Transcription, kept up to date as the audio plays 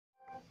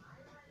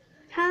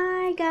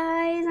Hi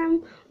guys,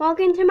 I'm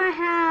walking to my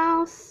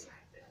house.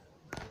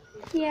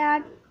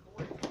 Yeah,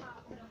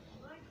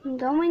 I'm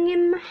going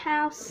in my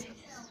house.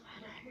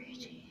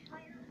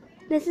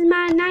 This is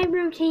my night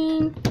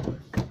routine.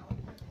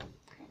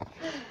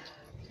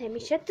 Let me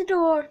shut the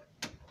door.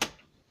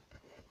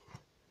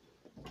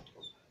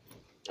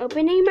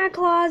 Opening my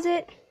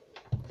closet.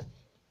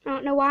 I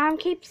don't know why I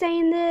keep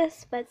saying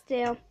this, but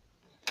still.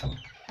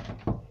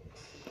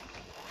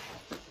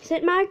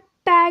 Set my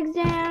bags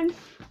down.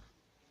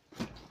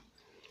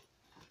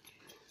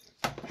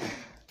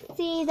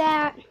 See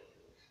that?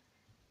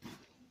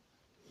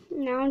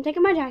 Now I'm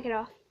taking my jacket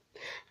off.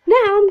 Now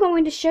I'm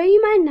going to show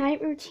you my night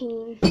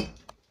routine.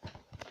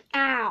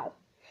 Ow.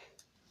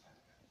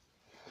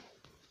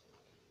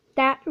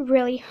 That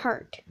really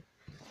hurt.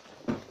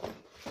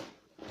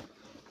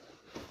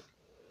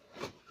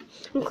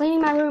 I'm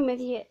cleaning my room if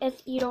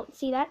you don't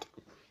see that.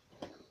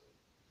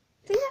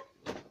 See that?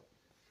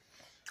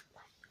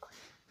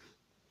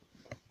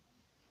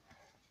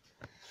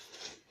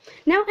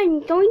 Now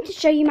I'm going to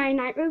show you my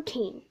night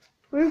routine.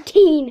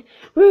 Routine.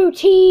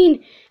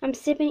 I'm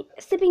sipping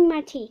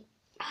my tea.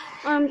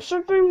 I'm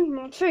sipping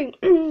my tea.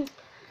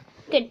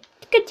 Good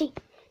tea.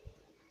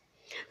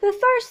 The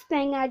first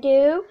thing I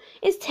do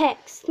is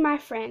text my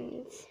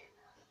friends.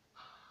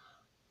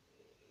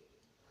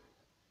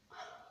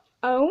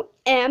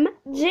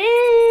 OMG!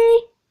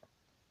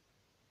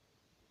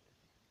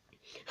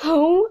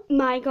 Oh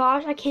my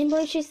gosh, I can't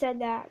believe she said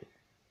that.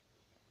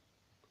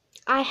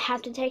 I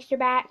have to text her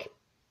back.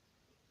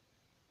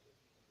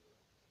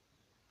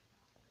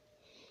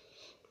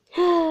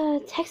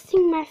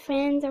 Texting my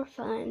friends are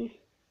fun.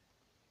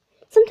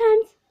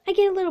 Sometimes I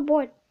get a little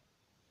bored.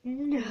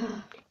 No.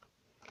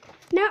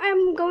 Now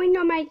I'm going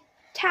on my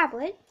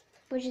tablet,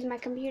 which is my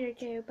computer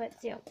too, but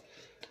still.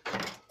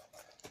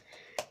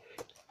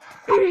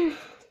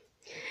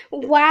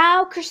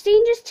 Wow,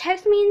 Christine just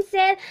texted me and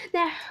said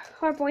that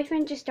her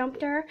boyfriend just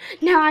dumped her.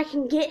 Now I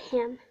can get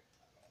him.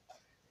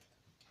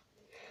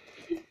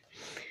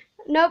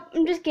 Nope,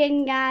 I'm just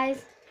kidding,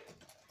 guys.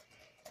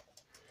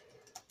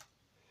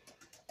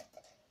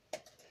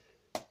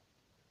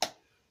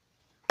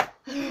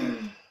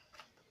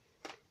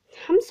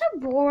 I'm so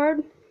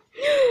bored.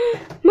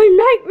 My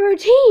night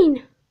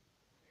routine.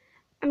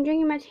 I'm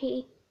drinking my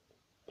tea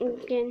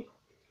again.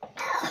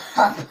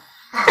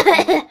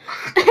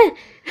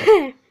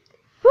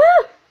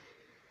 Woo!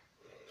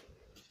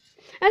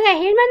 Okay,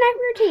 here's my night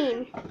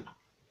routine.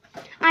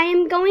 I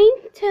am going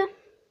to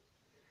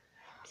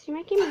see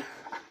my camera.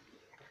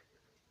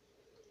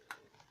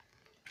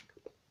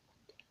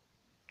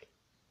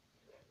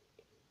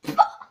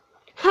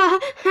 Ha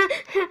ha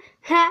ha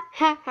ha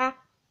ha ha.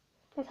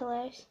 That's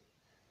hilarious.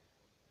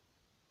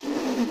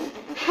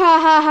 Ha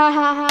ha ha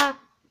ha ha.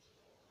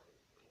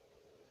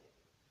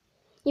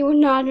 You will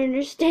not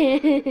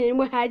understand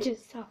what I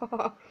just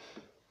saw.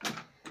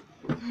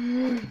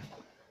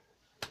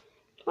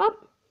 Well,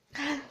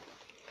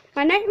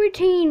 my night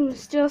routine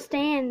still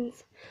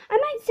stands. I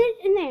might sit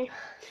in there.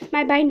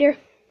 My binder.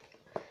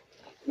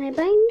 My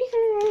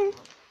binder.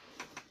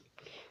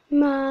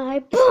 My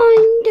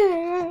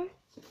binder.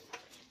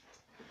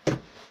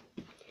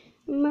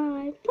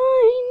 My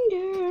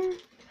binder.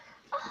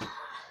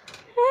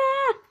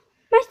 Ah,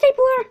 my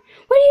stapler.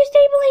 What are you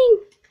stapling?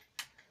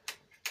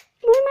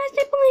 What am I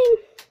stapling?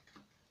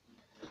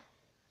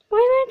 Why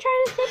am I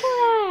trying to staple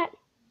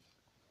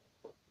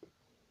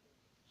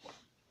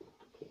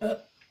that?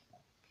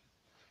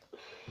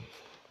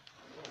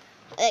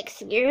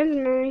 Excuse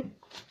me.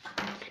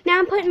 Now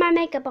I'm putting my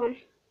makeup on.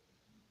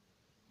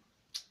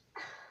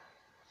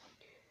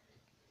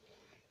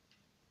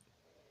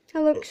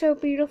 I look so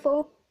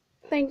beautiful.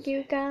 Thank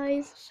you,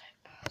 guys.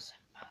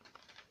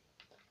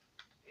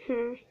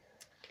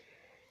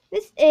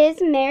 This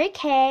is Mary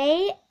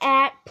Kay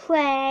at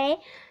Play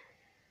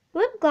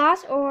lip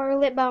gloss or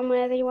lip balm,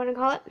 whatever you want to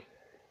call it.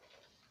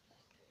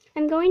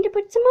 I'm going to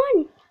put some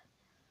on.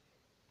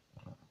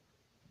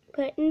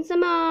 Putting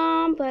some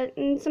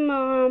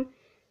on.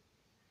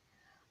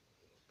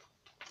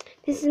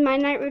 This is my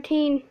night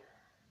routine.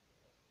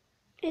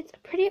 It's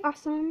pretty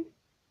awesome.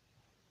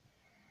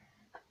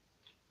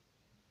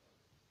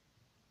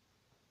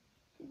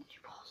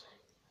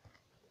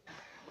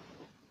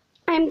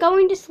 I'm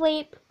going to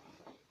sleep.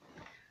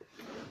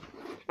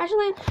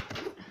 Actually,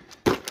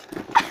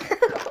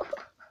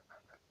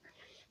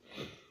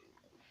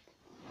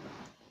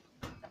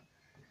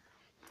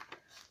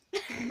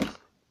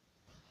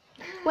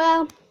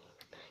 well,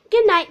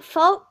 good night,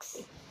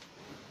 folks.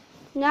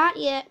 Not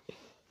yet.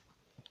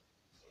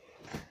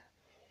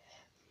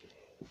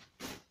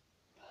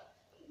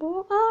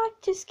 Well, I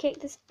just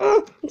kicked this.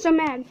 I'm so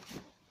mad.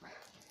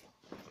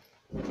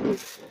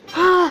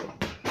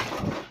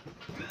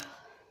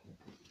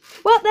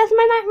 Well, that's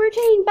my night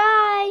routine.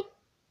 Bye.